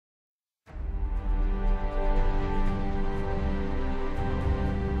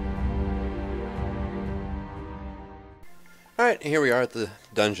Alright, here we are at the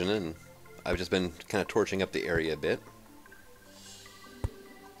dungeon, and I've just been kind of torching up the area a bit.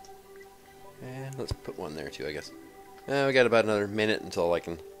 And let's put one there too, I guess. We got about another minute until I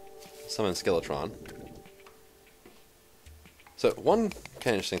can summon Skeletron. So, one kind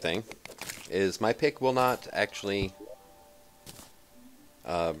of interesting thing is my pick will not actually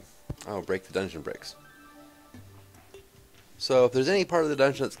break the dungeon bricks. So if there's any part of the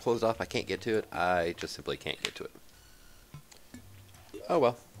dungeon that's closed off, I can't get to it, I just simply can't get to it. Oh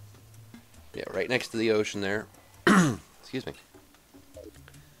well. Yeah, right next to the ocean there. Excuse me.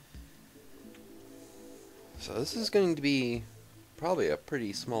 So this is going to be probably a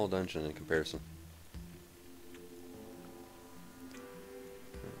pretty small dungeon in comparison.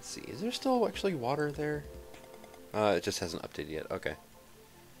 Let's see, is there still actually water there? It just hasn't updated yet, okay.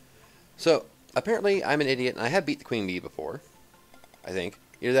 So, apparently I'm an idiot, and I have beat the Queen Bee before, I think.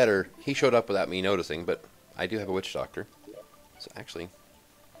 Either that or he showed up without me noticing, but I do have a witch doctor. So actually,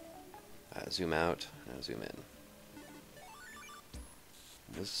 zoom out, zoom in.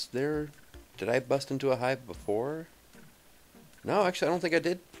 Was there... Did I bust into a hive before? No, actually I don't think I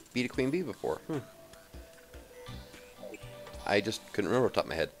did beat a Queen Bee before. I just couldn't remember off the top of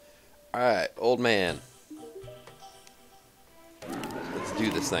my head. Alright, old man. Let's do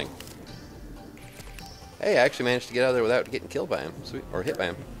this thing. Hey, I actually managed to get out of there without getting killed by him. Sweet. Or hit by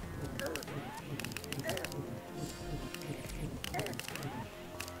him.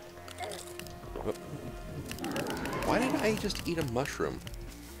 Whoop. Why did I just eat a mushroom?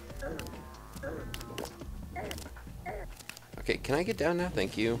 Okay, can I get down now?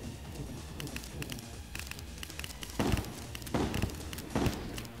 Thank you.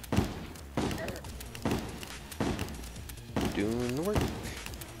 Doing the work.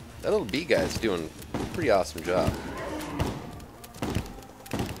 That little bee guy's doing a pretty awesome job.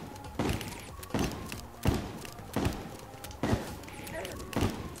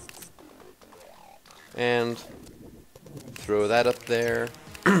 And throw that up there.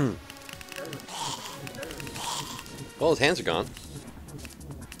 Well, his hands are gone.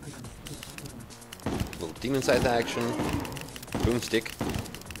 Little demon scythe action. Boomstick.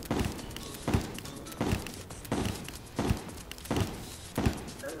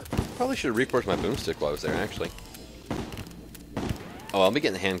 Probably should have reforged my boomstick while I was there, actually. Oh, I'll be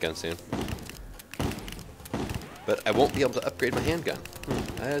getting the handgun soon. But I won't be able to upgrade my handgun.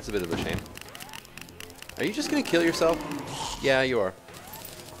 That's a bit of a shame. Are you just gonna kill yourself? Yeah, you are.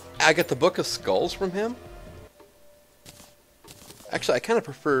 I got the Book of Skulls from him? Actually, I kind of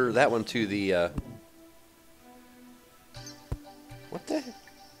prefer that one to the, What the heck?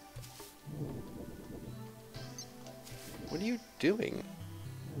 What are you doing?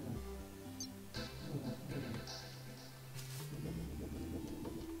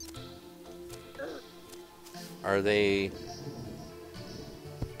 Are they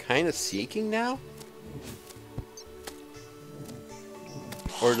kind of seeking now?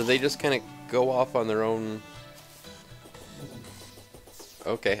 Or do they just kind of go off on their own?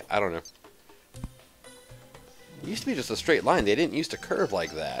 Okay, I don't know. It used to be just a straight line. They didn't used to curve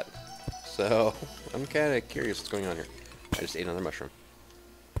like that. So, I'm kind of curious what's going on here. I just ate another mushroom.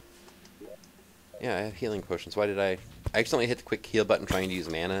 Yeah, I have healing potions. Why did I accidentally hit the quick heal button trying to use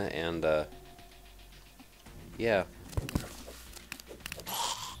mana, and, yeah.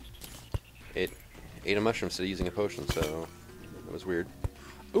 It ate a mushroom instead of using a potion, so that was weird.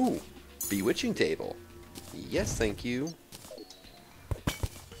 Ooh, bewitching table. Yes, thank you.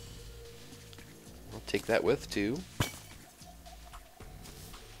 I'll take that with, too.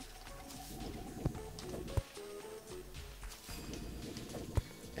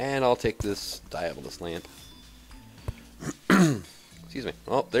 And I'll take this diabolus lamp. Excuse me.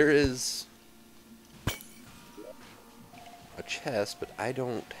 Well, there is a chest, but I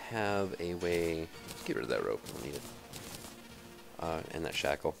don't have a way. Let's get rid of that rope. I don't need it. And that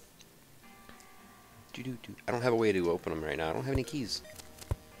shackle. I don't have a way to open them right now. I don't have any keys.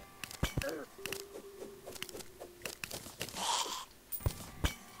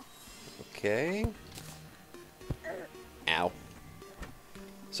 Okay. Ow.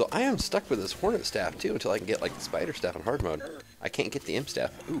 So I am stuck with this hornet staff too until I can get like the spider staff in hard mode. I can't get the imp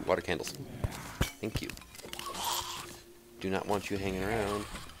staff. Ooh, water candles. Thank you. Do not want you hanging around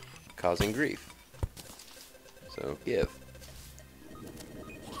causing grief. So give.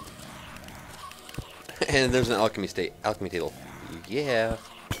 And there's an alchemy table. Yeah.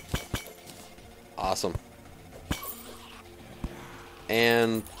 Awesome.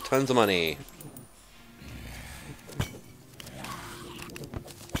 And tons of money.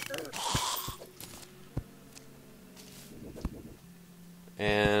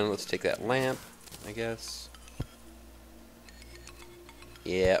 And let's take that lamp, I guess.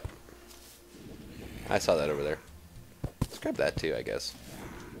 Yep. I saw that over there. Let's grab that too, I guess.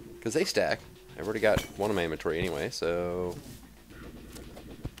 Because they stack. I've already got one in my inventory anyway, so...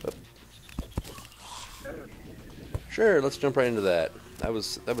 Oh. Sure, let's jump right into that. That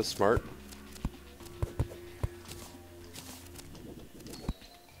was smart.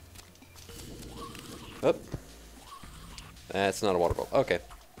 Oh. That's not a water bottle. Okay.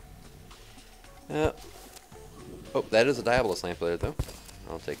 Oh, that is a Diabolus lamp there, though.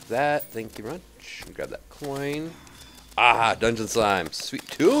 I'll take that. Thank you very much. Grab that coin. Ah, dungeon slime. Sweet.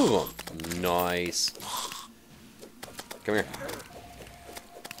 2 of them. Nice. Come here.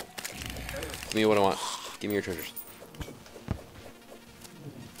 Give me what I want. Give me your treasures.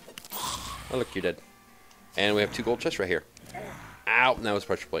 Oh, look, you're dead. And we have 2 gold chests right here. Ow, that was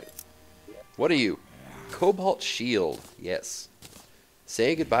pressure plate. What are you? Cobalt shield. Yes.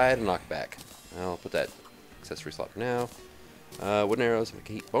 Say goodbye to knockback. I'll put that accessory slot for now. Wooden arrows.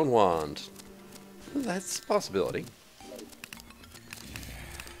 Bone wand. That's a possibility.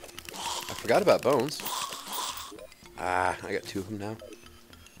 I forgot about bones. Ah, I got 2 of them now.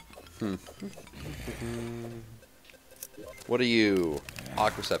 What are you?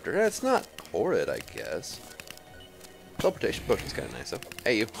 Aquaceptor. It's not horrid, I guess. Teleportation potion's kind of nice, though.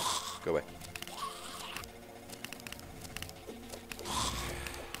 Hey, you. Go away.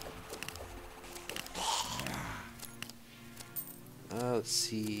 Let's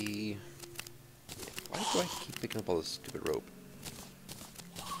see. Why do I keep picking up all this stupid rope?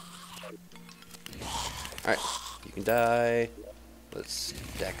 Alright, you can die. Let's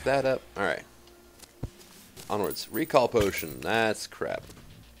stack that up. Alright. Onwards. Recall potion. That's crap.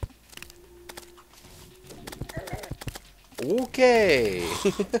 Okay.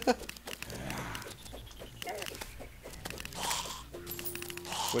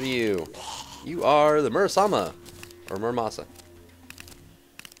 What are you? You are the Murasama. Or Muramasa.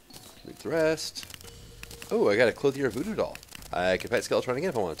 Loot the rest. Oh, I got a Clothier Voodoo doll. I could pet Skeletron again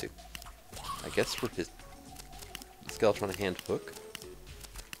if I wanted to. I guess for his Skeletron hand hook.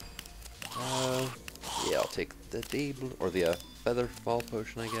 Yeah, I'll take the Dable or the Feather Fall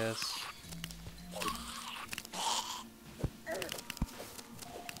potion, I guess.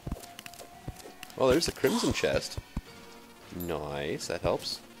 Well, there's a Crimson chest. Nice, that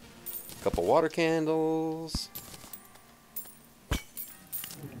helps. A couple water candles. I'm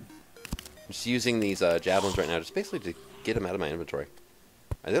just using these javelins right now, just basically to get them out of my inventory.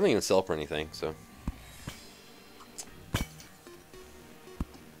 I don't even sell for anything, so.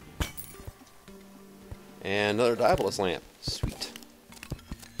 And another Diabolus lamp. Sweet.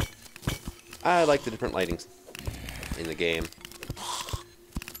 I like the different lightings in the game.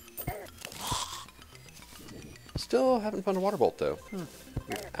 Still haven't found a water bolt, though.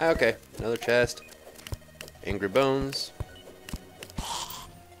 Okay, another chest. Angry Bones.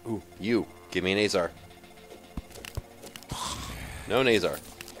 Ooh, you. Give me an Azar. No Nazar.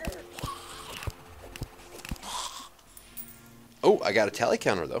 Oh, I got a tally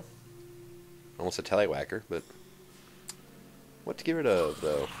counter, though. Almost a tallywhacker, but what to get rid of,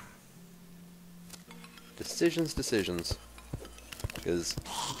 though? Decisions. Because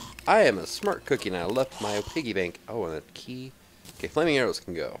I am a smart cookie, and I left my piggy bank. Oh, and a key. Okay, flaming arrows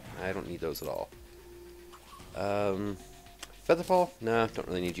can go. I don't need those at all. Featherfall? Nah, don't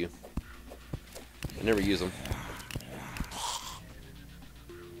really need you. I never use them.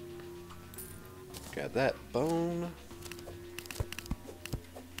 Got that bone.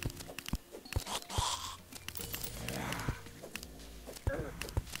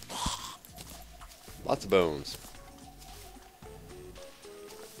 Lots of bones.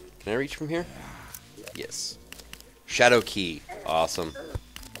 Can I reach from here? Yes. Shadow key. Awesome.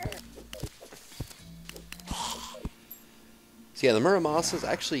 So yeah, the Muramasa is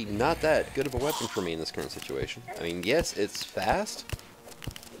actually not that good of a weapon for me in this current situation. I mean, yes, it's fast.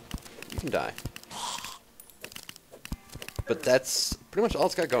 You can die. But that's pretty much all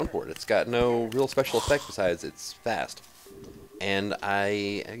it's got going for it. It's got no real special effect besides it's fast. And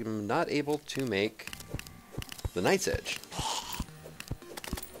I am not able to make the Knight's Edge.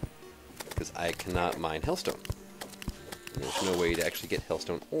 Because I cannot mine Hellstone. And there's no way to actually get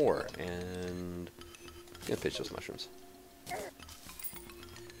Hellstone ore. And I'm going to pitch those mushrooms.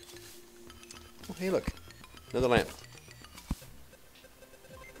 Oh, hey, look. Another lamp.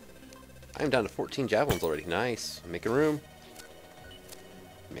 I'm down to 14 javelins already. Nice. Making room.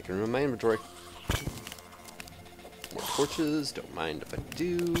 Making room in my inventory. More torches. Don't mind if I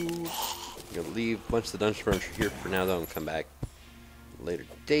do. I'm going to leave a bunch of the dungeon furniture here for now, though, and come back later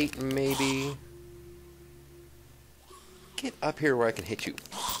date, maybe. Get up here where I can hit you.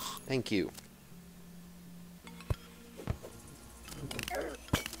 Thank you.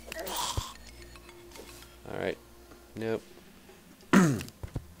 Alright. Nope.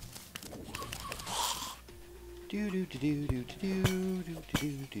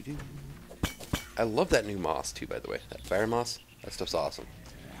 I love that new moss too, by the way. That fire moss. That stuff's awesome.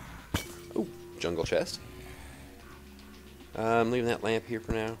 Oh, jungle chest. I'm leaving that lamp here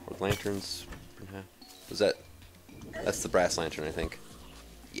for now, or lanterns for now. Was that? That's the brass lantern, I think.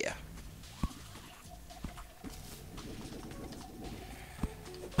 Yeah.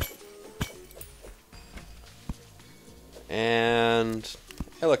 And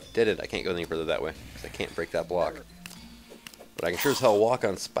hey, look, did it. I can't go any further that way because I can't break that block. But I can sure as hell walk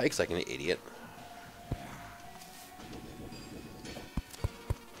on spikes like an idiot.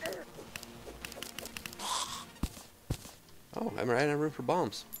 Oh, I'm right out of room for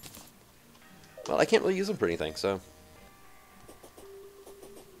bombs. Well, I can't really use them for anything, so.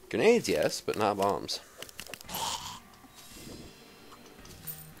 Grenades, yes, but not bombs.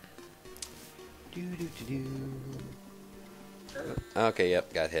 Okay,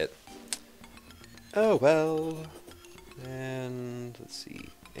 yep, got hit. Oh, well. And let's see.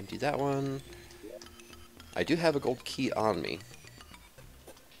 Empty that one. I do have a gold key on me.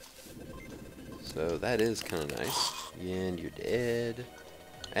 So that is kind of nice. And you're dead.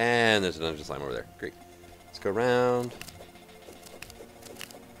 And there's a dungeon slime over there. Great. Let's go around.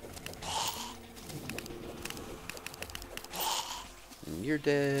 And you're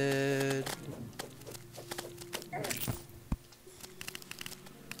dead.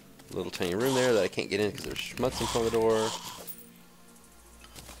 Little tiny room there that I can't get in because there's schmutz in front of the door.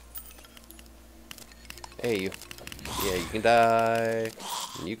 Hey, you. Yeah, you can die.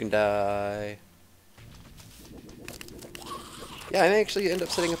 And you can die. Yeah, I may actually end up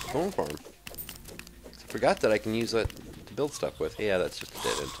setting up a bone farm. I forgot that I can use that to build stuff with. Yeah, that's just a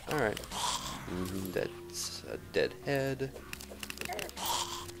dead end. Alright. That's a dead head.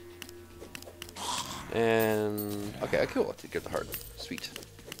 And okay, cool. I'll take care of the heart. Sweet.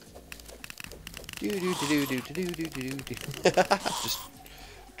 Just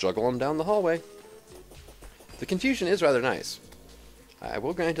juggle them down the hallway. The confusion is rather nice. I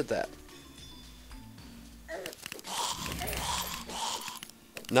will grant it that.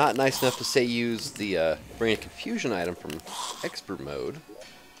 Not nice enough to say use the bring a confusion item from expert mode.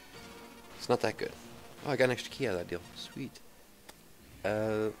 It's not that good. Oh, I got an extra key out of that deal. Sweet.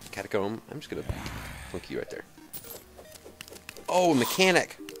 Catacomb. I'm just gonna flunk you right there. Oh,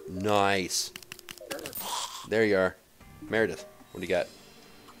 mechanic. Nice. There you are. Meredith, what do you got?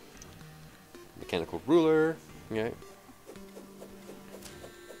 Mechanical ruler. Okay.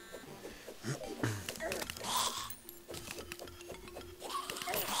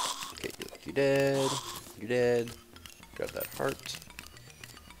 Okay, you're dead. You're dead. Grab that heart.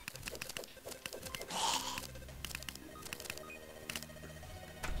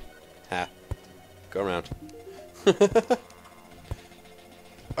 Ha. Go around.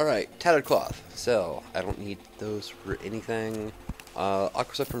 Alright, tattered cloth. Sell. I don't need those for anything.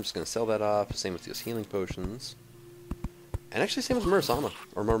 Aqua Scepter, I'm just going to sell that off. Same with those healing potions. And actually, same with Murasama.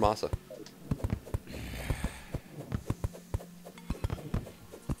 Or Muramasa.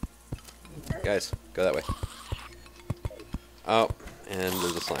 Guys, go that way. Oh, and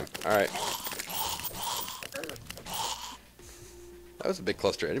there's a slime. Alright. That was a big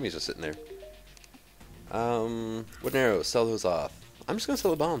cluster of enemies just sitting there. Wooden arrows, sell those off. I'm just gonna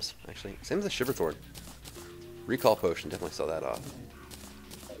sell the bombs, actually. Same as the Shiverthorn. Recall potion, definitely sell that off.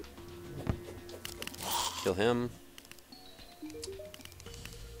 Kill him.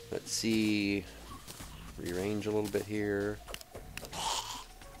 Let's see. Rearrange a little bit here.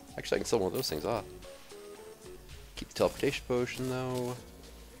 Actually, I can sell one of those things off. Keep the teleportation potion, though.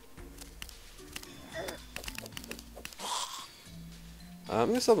 I'm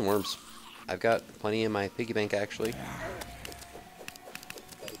gonna sell the worms. I've got plenty in my piggy bank, actually.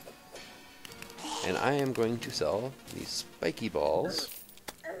 And I am going to sell these spiky balls.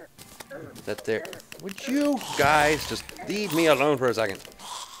 That there. Would you guys just leave me alone for a second?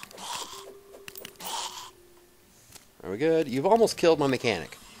 Are we good? You've almost killed my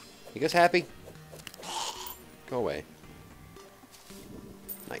mechanic. You guys happy? Go away.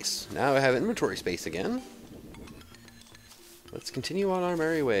 Nice. Now I have inventory space again. Let's continue on our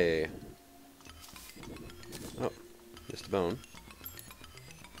merry way. Oh, just a bone.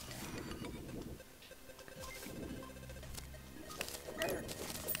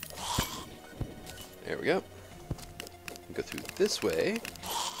 There we go. Go through this way.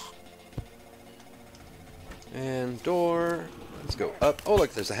 And door. Let's go up. Oh,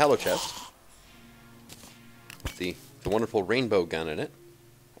 look, there's a hallow chest. The wonderful rainbow gun in it.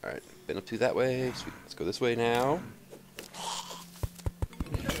 Alright, been up to that way. Sweet. Let's go this way now.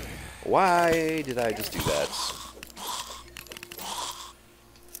 Why did I just do that?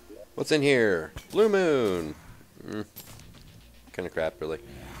 What's in here? Blue moon. Kind of crap, really.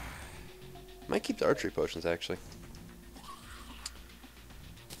 Might keep the archery potions, actually.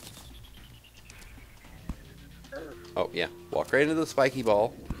 Oh, yeah. Walk right into the spiky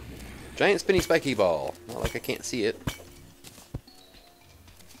ball. Giant spinny spiky ball. Not like I can't see it.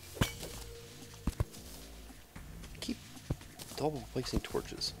 Keep double placing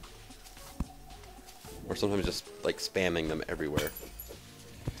torches. Or sometimes just, like, spamming them everywhere.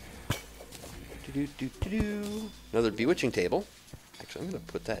 Another bewitching table. Actually, I'm going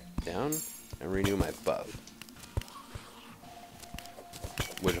to put that down and renew my buff.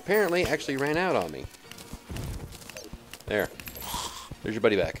 Which apparently actually ran out on me. There. There's your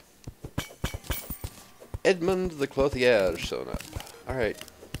buddy back. Edmund the Clothier showing up. Alright.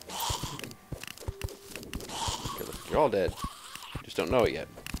 Okay, look, you're all dead. Just don't know it yet.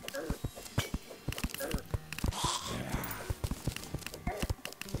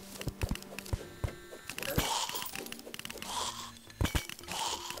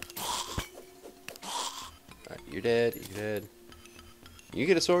 Alright, you're dead, you're dead. You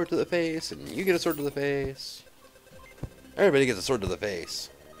get a sword to the face, and you get a sword to the face. Everybody gets a sword to the face.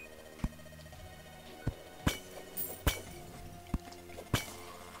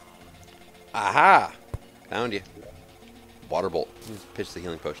 Aha! Found you. Water bolt. Pitch the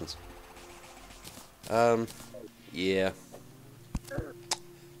healing potions. Yeah.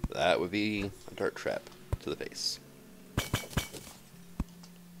 That would be a dart trap to the face.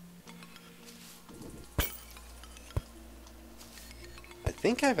 I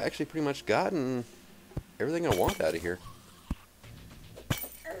think I've actually pretty much gotten everything I want out of here.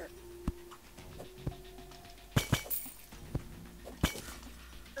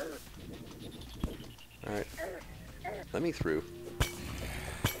 Alright. Let me through.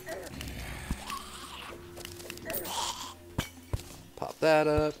 Pop that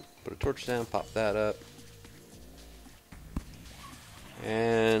up. Put a torch down. Pop that up.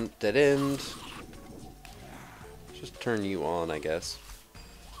 And dead end. Just turn you on, I guess.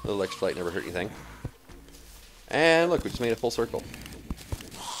 A little extra light never hurt anything. And look, we just made a full circle.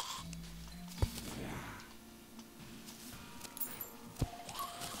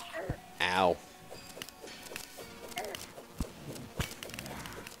 Ow.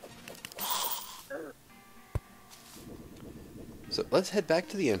 So let's head back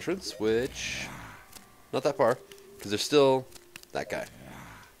to the entrance, which... not that far, because there's still that guy.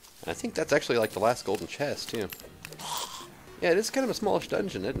 And I think that's actually like the last golden chest, too. Yeah, it is kind of a smallish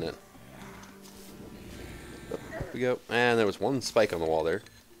dungeon, isn't it? Up we go. And there was one spike on the wall there.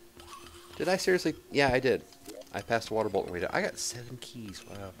 Did I seriously? Yeah, I did. I passed a water bolt and waited. I got 7 keys.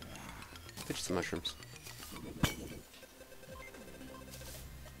 Wow. Pitch the mushrooms.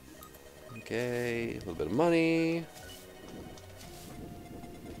 Okay, a little bit of money.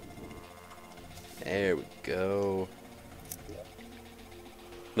 There we go.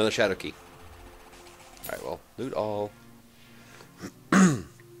 Another shadow key. Alright, well, loot all.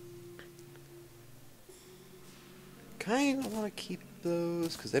 Kind of want to keep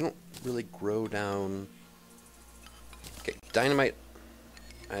those because they don't really grow down. Okay, dynamite.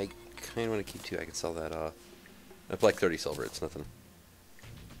 I kind of want to keep 2. I can sell that off. I have like 30 silver. It's nothing.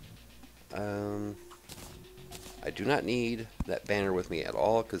 I do not need that banner with me at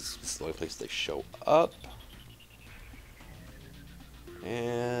all because it's the only place they show up.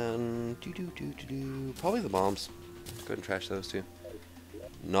 And probably the bombs. Let's go ahead and trash those too.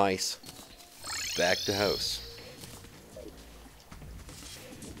 Nice. Back to house.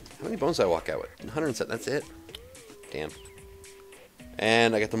 How many bones did I walk out with? 107. That's it. Damn.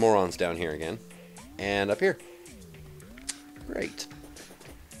 And I got the morons down here again, and up here. Great.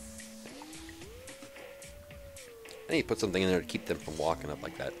 I need to put something in there to keep them from walking up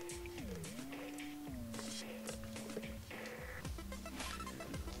like that.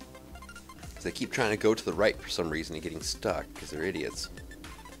 Because they keep trying to go to the right for some reason and getting stuck because they're idiots.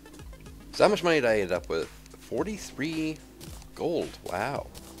 So how much money did I end up with? 43 gold. Wow.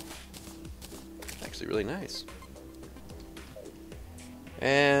 Actually really nice.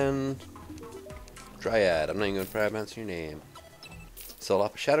 And Dryad. I'm not even going to try to pronounce your name. Sell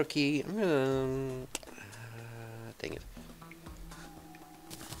off a shadow key. I'm going to... dang it.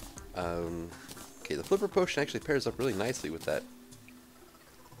 Okay, the flipper potion actually pairs up really nicely with that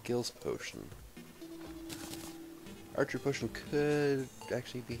Gills potion. Archer potion could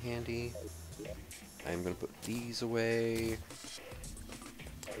actually be handy. I'm going to put these away.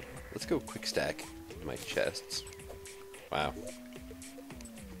 Let's go quick stack my chests. Wow.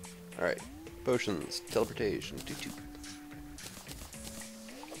 Alright. Potions. Teleportation.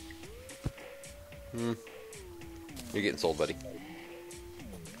 You're getting sold, buddy.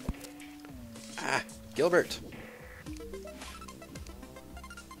 Ah, Gilbert.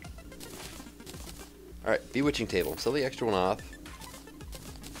 Alright, bewitching table. Sell the extra one off.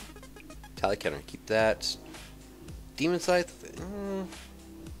 Tally counter. Keep that. Demon scythe.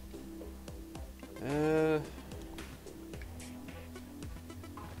 I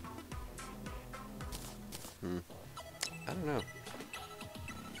don't know.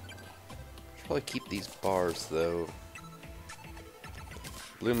 Should probably keep these bars though.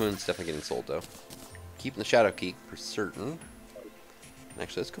 Blue Moon's definitely getting sold though. Keeping the Shadow Key for certain.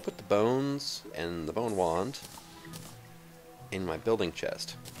 Actually, let's go put the bones and the bone wand in my building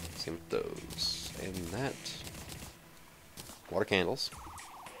chest. Same with those. And that. Water candles.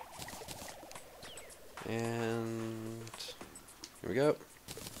 And here we go.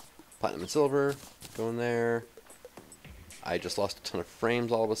 Platinum and silver. Go in there. I just lost a ton of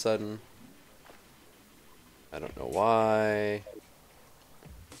frames all of a sudden. I don't know why.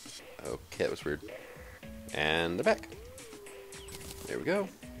 Okay, that was weird. And they're back. There we go.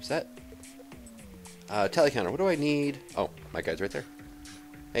 Set. Tally counter. What do I need? Oh, my guy's right there.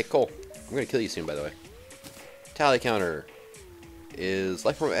 Hey, Cole. I'm going to kill you soon, by the way. Tally counter is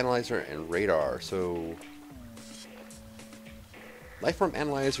lifeform analyzer and radar. So, lifeform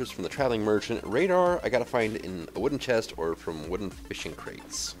analyzers from the traveling merchant. Radar I got to find in a wooden chest or from wooden fishing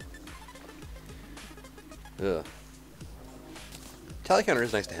crates. Ugh. Tally counter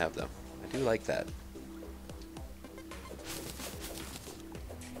is nice to have, though. I do like that.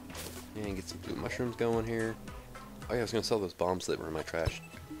 And get some blue mushrooms going here. Oh yeah, I was going to sell those bombs that were in my trash.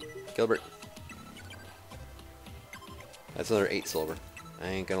 Gilbert. That's another 8 silver. I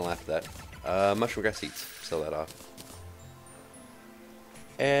ain't going to laugh at that. Mushroom grass seeds. Sell that off.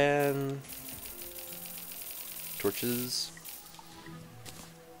 And torches.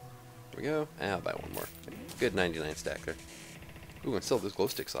 There we go. And I'll buy one more. Good 99 stack there. Ooh, and sell those glow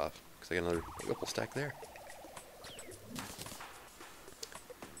sticks off. Because I got another couple stack there.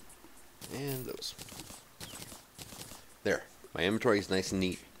 And those. There. My inventory is nice and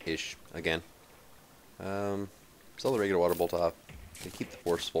neat-ish again. Sell the regular water bolt off. They keep the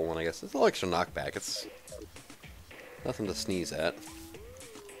forceful one, I guess. It's a little extra knockback. It's nothing to sneeze at.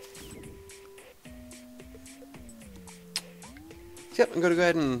 So, yep, I'm going to go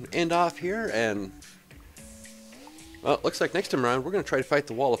ahead and end off here. And, well, it looks like next time around we're going to try to fight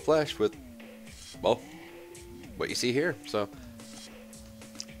the wall of flesh with, well, what you see here. So,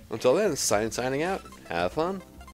 until then, signing out. Have fun.